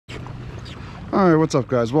Alright, what's up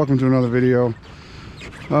guys? Welcome to another video.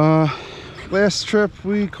 Last trip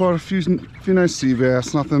we caught a few nice sea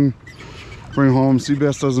bass. Nothing to bring home. Sea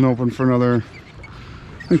bass doesn't open for another,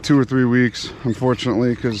 I think, 2 or 3 weeks,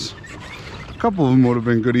 unfortunately, because a couple of them would have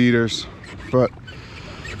been good eaters. But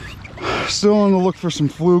still on the look for some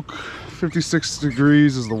Fluke. 56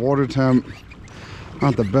 degrees is the water temp.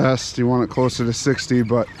 Not the best. You want it closer to 60,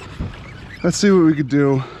 but let's see what we could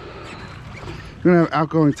do. We're gonna have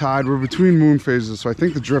outgoing tide. We're between moon phases, so I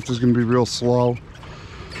think the drift is gonna be real slow.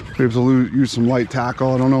 Be able to use some light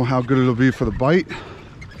tackle. I don't know how good it'll be for the bite.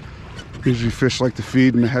 Usually fish like to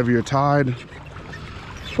feed in a heavier tide,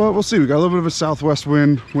 but we'll see. We got a little bit of a southwest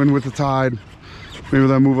wind with the tide. Maybe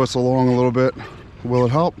that'll move us along a little bit. Will it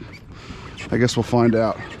help? I guess we'll find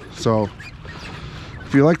out. So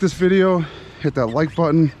if you like this video, hit that like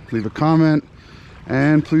button, leave a comment,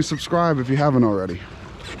 and please subscribe if you haven't already.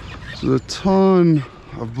 There's a ton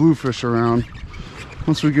of bluefish around.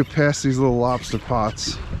 Once we get past these little lobster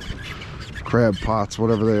pots, crab pots,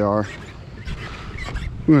 whatever they are,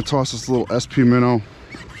 I'm gonna toss this little SP minnow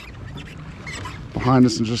behind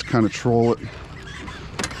us and just kind of troll it.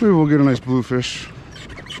 Maybe we'll get a nice bluefish.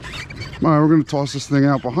 All right, we're gonna toss this thing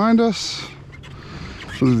out behind us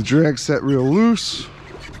so the drag set real loose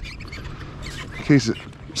in case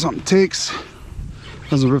something takes,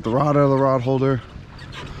 doesn't rip the rod out of the rod holder.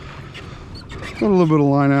 Got a little bit of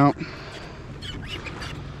line out,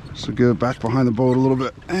 so get it back behind the boat a little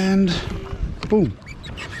bit, and boom.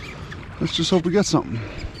 Let's just hope we get something.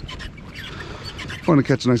 Fun to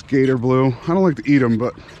catch a nice gator blue. I don't like to eat them,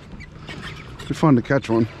 but it'd be fun to catch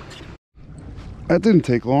one. That didn't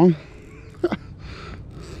take long.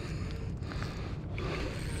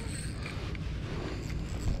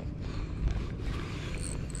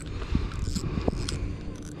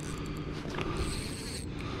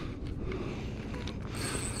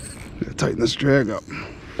 Tighten this drag up.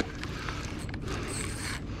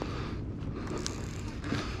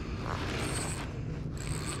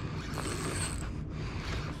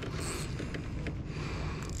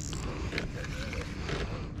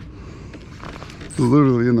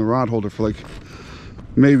 Literally in the rod holder for like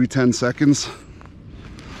maybe 10 seconds.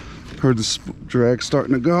 Heard the drag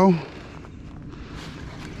starting to go.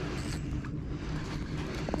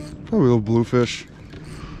 Probably a little bluefish.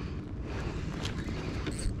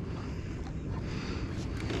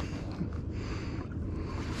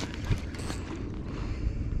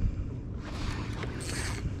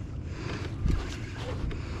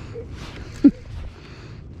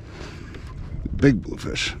 Big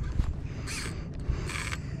bluefish.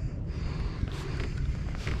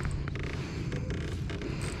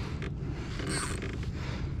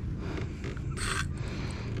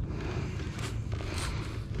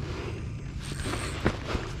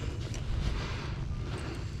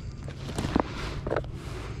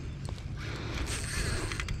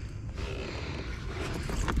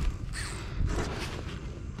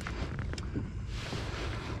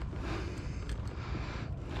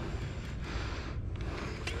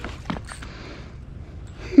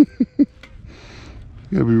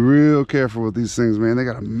 You gotta be real careful with these things, man. They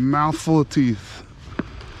got a mouthful of teeth.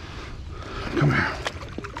 Come here.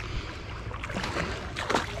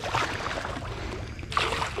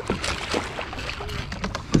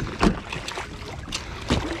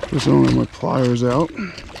 Just don't have my pliers out.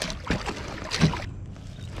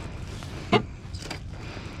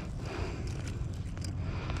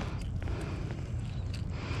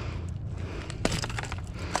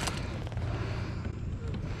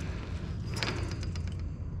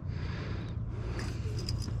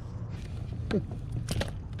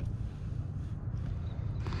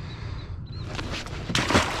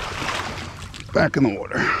 Back in the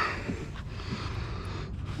water.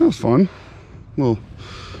 That was fun. A little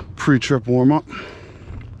pre-trip warm-up.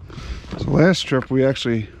 So last trip we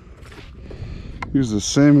actually used the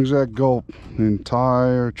same exact gulp the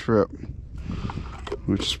entire trip,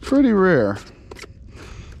 which is pretty rare.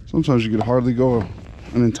 Sometimes you could hardly go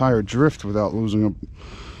an entire drift without losing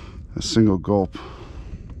a single gulp.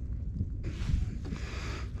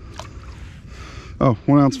 Oh,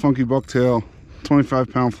 1 ounce funky bucktail,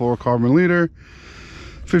 25-pound fluorocarbon leader,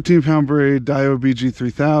 15-pound braid, Dio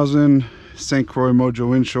BG3000, St. Croix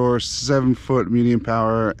Mojo inshore, 7-foot medium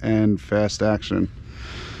power and fast action.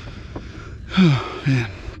 Oh, man,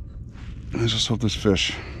 I just hope this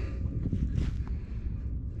fish.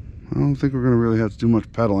 I don't think we're gonna really have to do much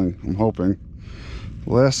pedaling. I'm hoping.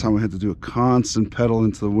 The last time I had to do a constant pedal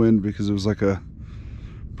into the wind because it was like a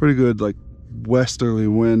pretty good like westerly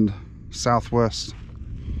wind, southwest.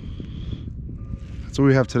 That's what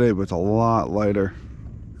we have today, but it's a lot lighter.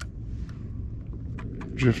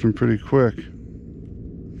 Drifting pretty quick.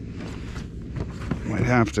 Might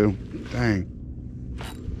have to. Dang.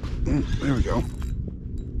 There we go.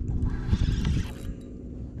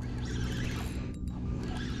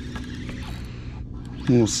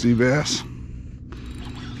 Little sea bass.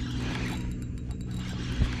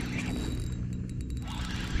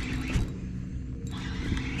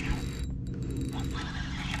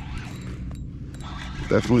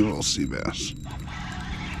 Definitely a little sea bass.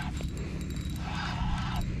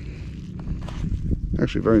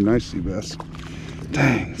 Actually, very nice sea bass.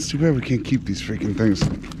 Dang, it's too bad we can't keep these freaking things.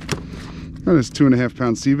 That is 2.5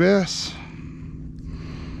 pound sea bass.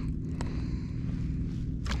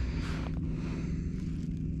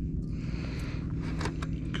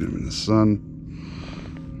 Get him in the sun.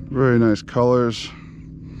 Very nice colors.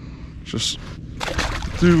 Just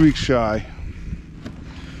 3 weeks shy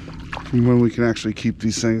from when we can actually keep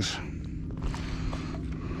these things.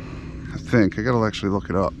 I think. I gotta actually look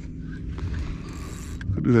it up.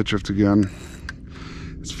 I'll do that drift again.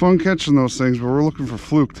 It's fun catching those things, but we're looking for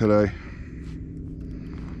fluke today.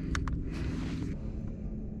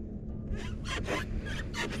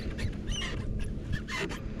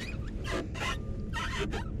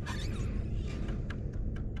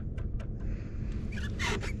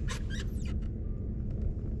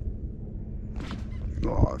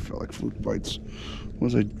 Oh, I felt like fluke bites. What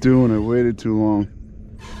was I doing? I waited too long.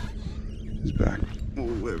 He's back. Oh,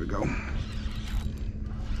 there we go.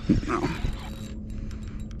 No.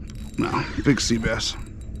 No, big sea bass.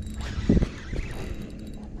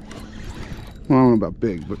 Well, I don't know about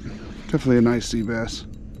big, but definitely a nice sea bass.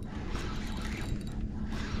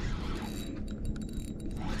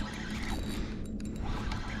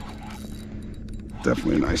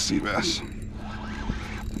 Definitely a nice sea bass.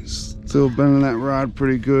 He's still bending that rod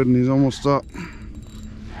pretty good, and he's almost up.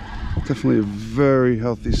 Definitely a very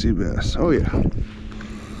healthy sea bass. Oh yeah.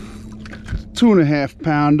 2.5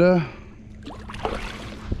 pounder.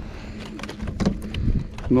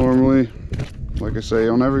 Normally, like I say,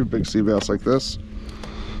 on every big sea bass like this,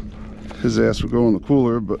 his ass would go in the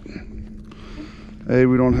cooler, but A,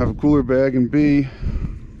 we don't have a cooler bag, and B,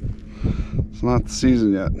 it's not the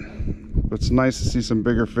season yet. But it's nice to see some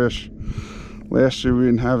bigger fish. Last year we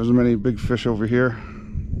didn't have as many big fish over here.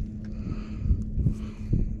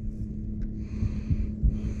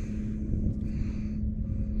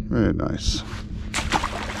 Very nice.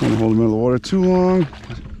 Don't hold them in the water too long.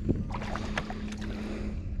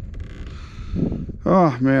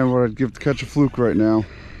 Oh man, what I'd give to catch a fluke right now.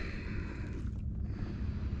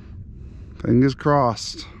 Fingers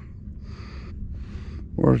crossed.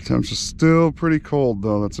 Water temps are still pretty cold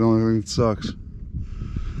though. That's the only thing that sucks.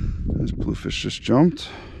 This bluefish just jumped.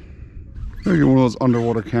 Gotta get one of those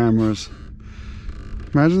underwater cameras.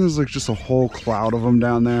 Imagine there's like just a whole cloud of them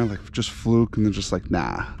down there, like just fluke, and they're just like,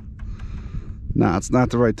 nah. Nah, it's not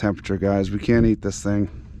the right temperature, guys. We can't eat this thing.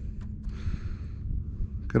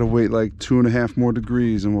 Gotta wait like 2.5 more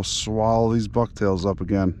degrees and we'll swallow these bucktails up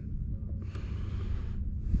again.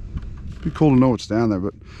 It'd be cool to know what's down there,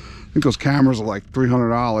 but I think those cameras are like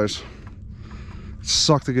 $300. It'd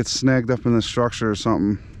suck to get snagged up in the structure or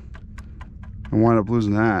something and wind up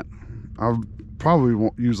losing that. I probably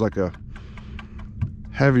won't use like a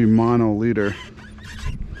heavy mono leader.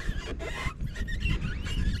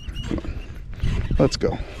 Let's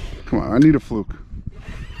go. Come on, I need a fluke.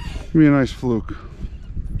 Give me a nice fluke.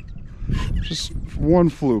 Just one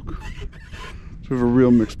fluke. So we have a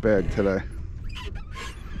real mixed bag today.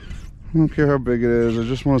 I don't care how big it is, I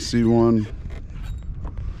just want to see one.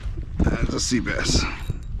 That's a sea bass. I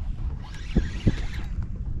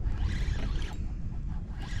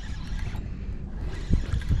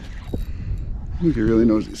don't think he really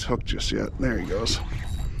knows he's hooked just yet. There he goes.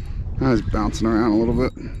 Now he's bouncing around a little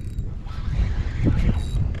bit.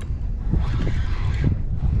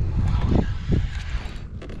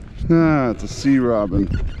 Ah, it's a sea robin.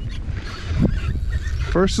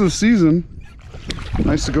 First of the season.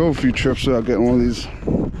 Nice to go a few trips without getting one of these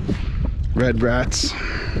red rats.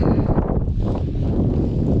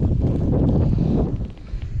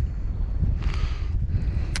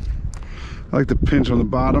 I like to pinch on the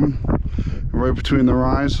bottom, right between their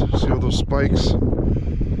eyes. See all those spikes?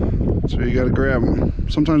 So you gotta grab them.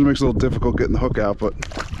 Sometimes it makes it a little difficult getting the hook out, but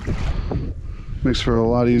makes for a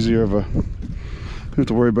lot easier of a, you don't have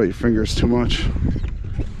to worry about your fingers too much.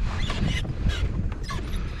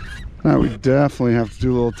 Now we definitely have to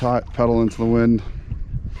do a little pedal into the wind.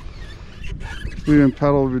 If we didn't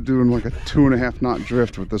pedal, we'd be doing like a 2.5 knot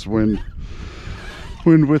drift with this wind.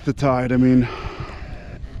 Wind with the tide, I mean.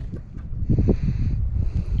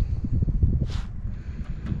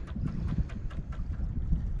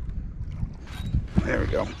 There we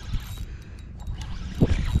go.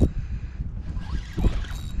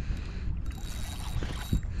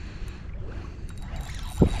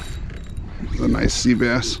 nice sea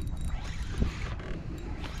bass.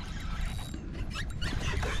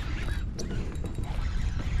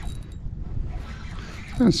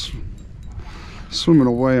 It's swimming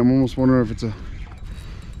away. I'm almost wondering if it's a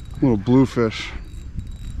little bluefish.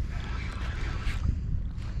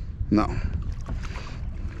 No.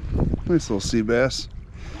 Nice little sea bass.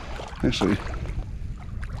 Actually,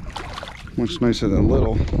 much nicer than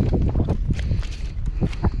little.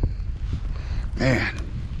 Man.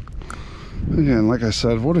 Again, like I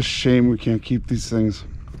said, what a shame we can't keep these things.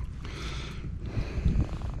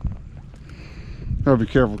 Gotta be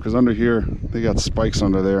careful because under here, they got spikes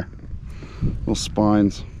under there. Little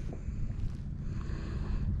spines.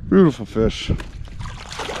 Beautiful fish.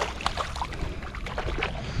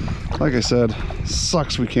 Like I said,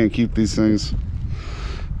 sucks we can't keep these things.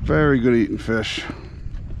 Very good eating fish.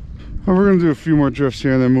 Well, we're gonna do a few more drifts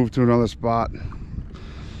here and then move to another spot.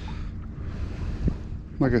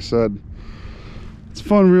 Like I said, it's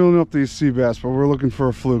fun reeling up these sea bass, but we're looking for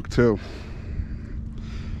a fluke too.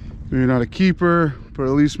 Maybe not a keeper, but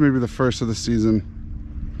at least maybe the first of the season.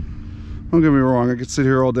 Don't get me wrong, I could sit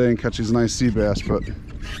here all day and catch these nice sea bass, but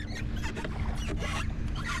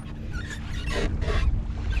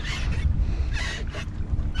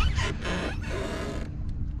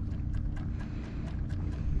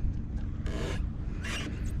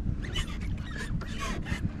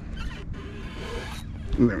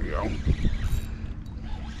there we go.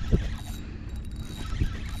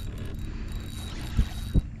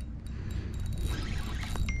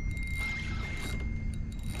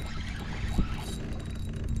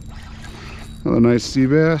 Another nice sea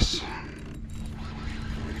bass.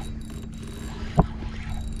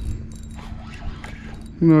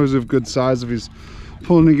 Who knows if good size if he's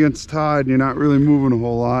pulling against tide and you're not really moving a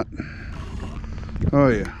whole lot. Oh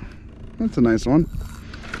yeah, that's a nice one.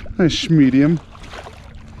 Nice medium.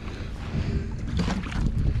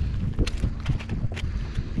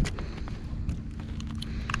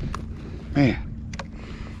 Man,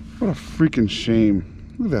 what a freaking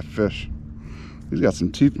shame. Look at that fish. He's got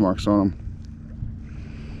some teeth marks on him.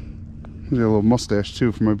 He's got a little mustache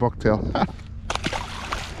too for my bucktail.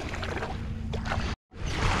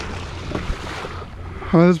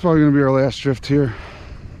 Oh, this is probably gonna be our last drift here.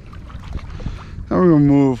 Now we're gonna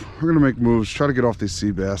move. We're gonna make moves, try to get off these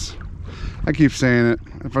sea bass. I keep saying it.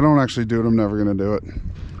 If I don't actually do it, I'm never gonna do it.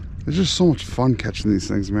 It's just so much fun catching these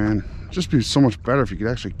things, man. It'd just be so much better if you could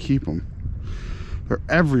actually keep them. They're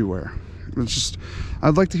everywhere. It's just,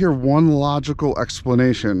 I'd like to hear one logical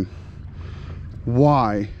explanation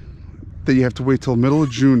why that you have to wait till middle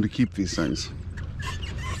of June to keep these things.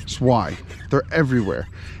 Just why? They're everywhere.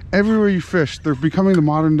 Everywhere you fish, they're becoming the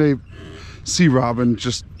modern day sea robin,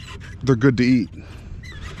 just they're good to eat.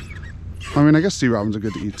 I mean, I guess sea robins are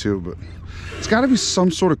good to eat too, but it's got to be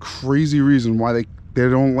some sort of crazy reason why they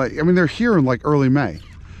don't like, I mean, they're here in like early May.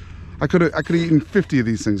 I could have eaten 50 of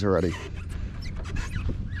these things already.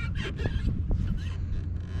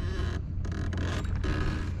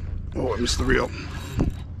 Oh, I missed the reel.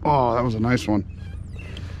 Oh, that was a nice one.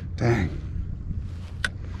 Dang.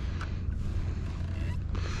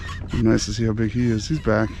 Nice to see how big he is. He's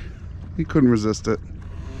back. He couldn't resist it.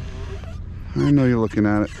 I know you're looking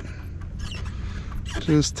at it.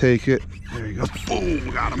 Just take it. There you go. Boom,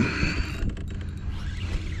 got him.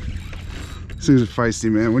 These things are feisty,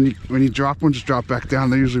 man. When you drop one, just drop back down.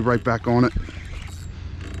 They're usually right back on it.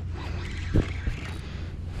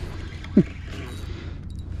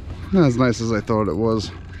 Not as nice as I thought it was.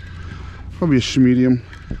 Probably a schmedium.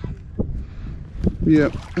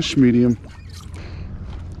 Yep, a schmedium.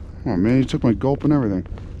 Oh man, you took my gulp and everything.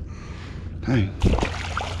 Dang.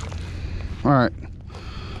 Alright.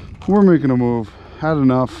 We're making a move. Had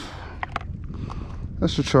enough.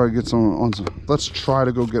 Let's just try to get some. Let's try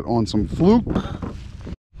to go get on some fluke.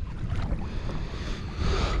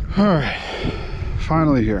 Alright.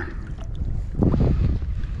 Finally here.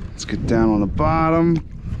 Let's get down on the bottom.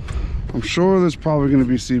 I'm sure there's probably going to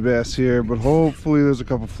be sea bass here, but hopefully there's a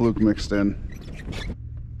couple fluke mixed in.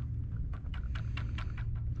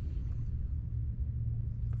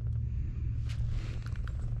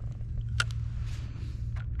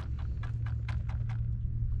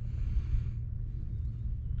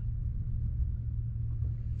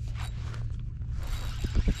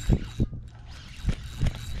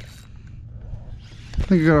 I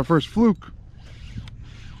think I got our first fluke.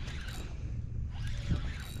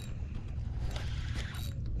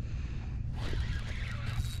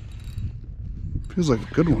 Feels like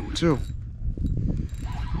a good one too.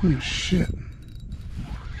 Oh shit.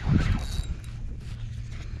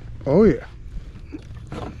 Oh yeah.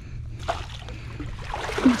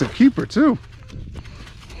 It's a keeper too.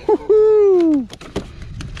 Woohoo!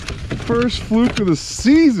 First fluke of the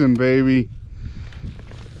season, baby.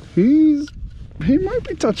 He might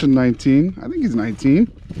be touching 19. I think he's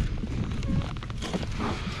 19.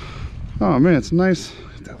 Oh man, it's nice.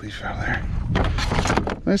 Get that leaf out of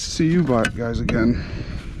there. Nice to see you guys again.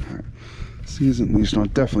 All right. Season leash, no,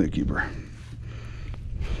 definitely a keeper.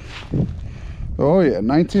 Oh yeah,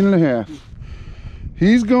 19 and a half.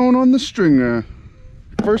 He's going on the stringer.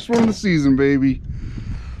 First one of the season, baby.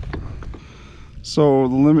 So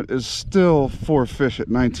the limit is still 4 fish at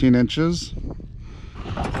 19 inches.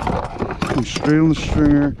 I'm straight on the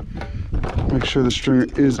stringer. Make sure the stringer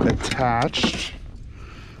is attached.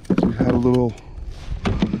 We had a little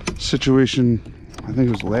situation, I think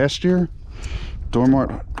it was last year.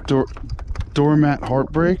 Doormat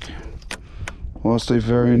heartbreak. Lost a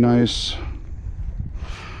very nice,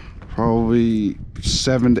 probably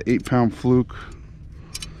 7 to 8 pound fluke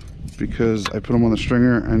because I put him on the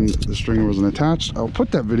stringer and the stringer wasn't attached. I'll put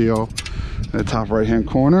that video in the top right hand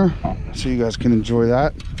corner so you guys can enjoy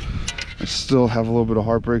that. I still have a little bit of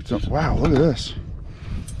heartbreak. Wow, look at this.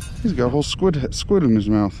 He's got a whole squid in his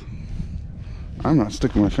mouth. I'm not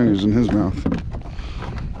sticking my fingers in his mouth.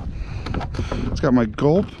 It's got my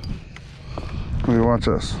gulp. Let me watch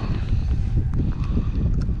this.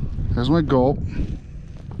 There's my gulp.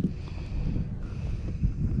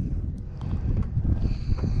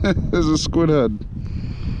 There's a squid head.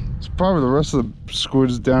 It's probably the rest of the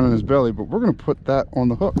squid's down in his belly, but we're gonna put that on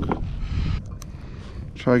the hook.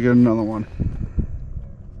 Try to get another one.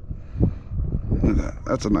 Look at that.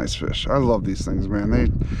 That's a nice fish. I love these things, man.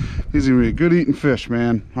 These are gonna be a good eating fish,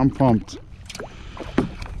 man. I'm pumped.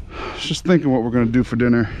 Just thinking what we're gonna do for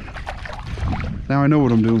dinner. Now I know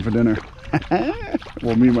what I'm doing for dinner.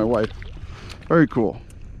 Well, me and my wife. Very cool.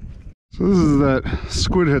 So this is that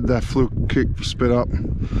squid head that Fluke spit up.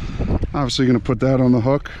 Obviously gonna put that on the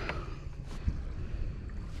hook.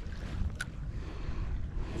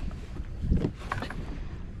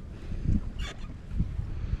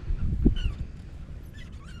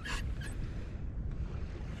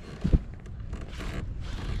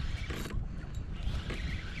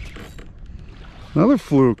 Another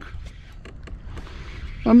fluke.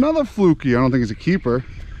 Another flukey. I don't think he's a keeper.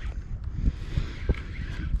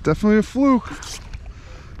 Definitely a fluke.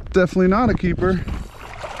 Definitely not a keeper.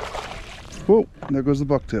 Whoa, there goes the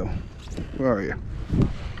bucktail. Where are you?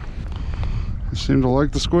 You seem to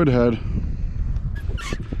like the squid head.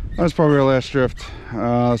 That's probably our last drift.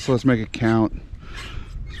 So let's make it count.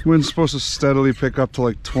 Wind's supposed to steadily pick up to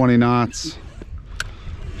like 20 knots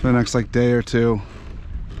for the next like day or two.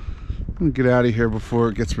 I'm gonna get out of here before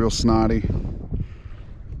it gets real snotty.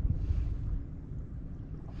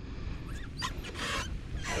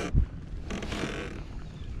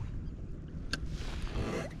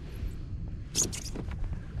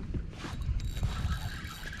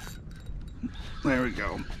 There we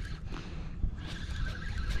go.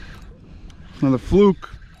 Another fluke.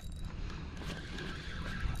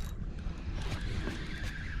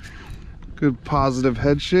 Good positive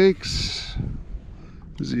head shakes.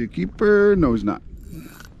 Is he a keeper? No, he's not.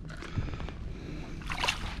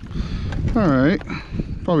 All right,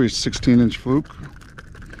 probably a 16-inch fluke.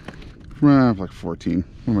 Like 14.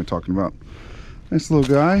 What am I talking about? Nice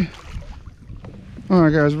little guy. All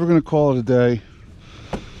right, guys, we're gonna call it a day.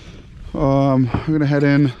 I'm gonna head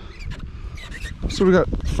in. So we got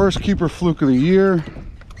first keeper fluke of the year,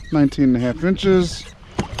 19.5 inches.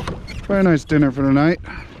 Very nice dinner for tonight.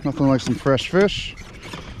 Nothing like some fresh fish.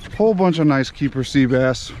 Whole bunch of nice keeper sea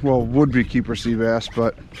bass. Well, would-be keeper sea bass,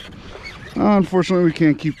 but unfortunately we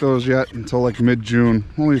can't keep those yet until like mid-June.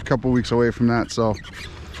 Only a couple weeks away from that, so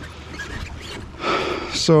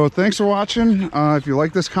thanks for watching. If you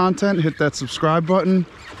like this content, hit that subscribe button,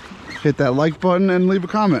 hit that like button, and leave a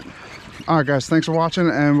comment. All right, guys, thanks for watching,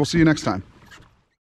 and we'll see you next time.